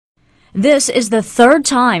This is the third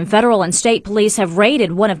time federal and state police have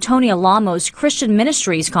raided one of Tony Alamo's Christian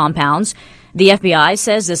Ministries compounds. The FBI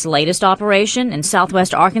says this latest operation in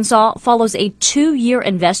southwest Arkansas follows a 2-year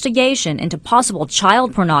investigation into possible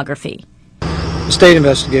child pornography. The state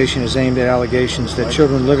investigation is aimed at allegations that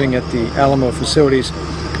children living at the Alamo facilities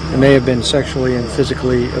may have been sexually and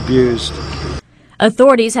physically abused.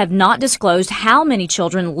 Authorities have not disclosed how many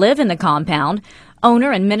children live in the compound.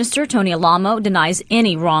 Owner and minister Tony Alamo denies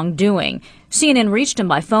any wrongdoing. CNN reached him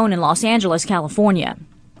by phone in Los Angeles, California.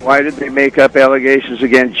 Why did they make up allegations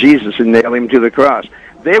against Jesus and nail him to the cross?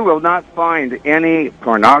 They will not find any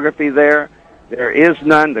pornography there. There is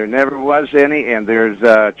none. There never was any. And there's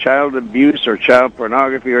child abuse or child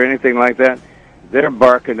pornography or anything like that. They're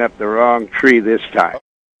barking up the wrong tree this time.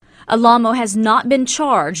 Alamo has not been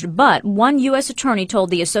charged, but one U.S. attorney told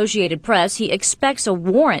the Associated Press he expects a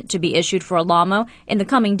warrant to be issued for Alamo in the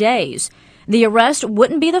coming days. The arrest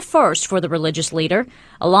wouldn't be the first for the religious leader.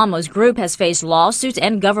 Alamo's group has faced lawsuits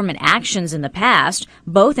and government actions in the past,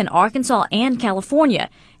 both in Arkansas and California,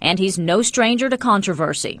 and he's no stranger to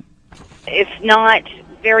controversy. It's not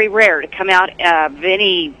very rare to come out of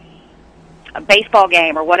any baseball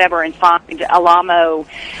game or whatever and find Alamo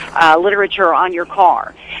literature on your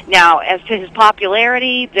car. Now, as to his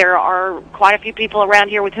popularity, there are quite a few people around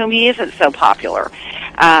here with whom he isn't so popular.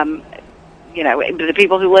 You know, the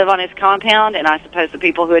people who live on his compound, and I suppose the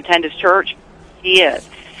people who attend his church, he is.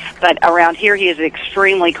 But around here, he is an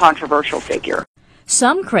extremely controversial figure.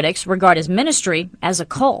 Some critics regard his ministry as a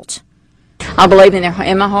cult. I believe in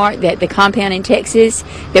my heart that the compound in Texas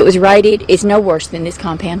that was raided is no worse than this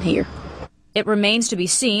compound here. It remains to be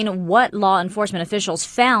seen what law enforcement officials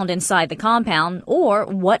found inside the compound or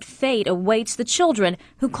what fate awaits the children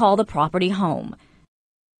who call the property home.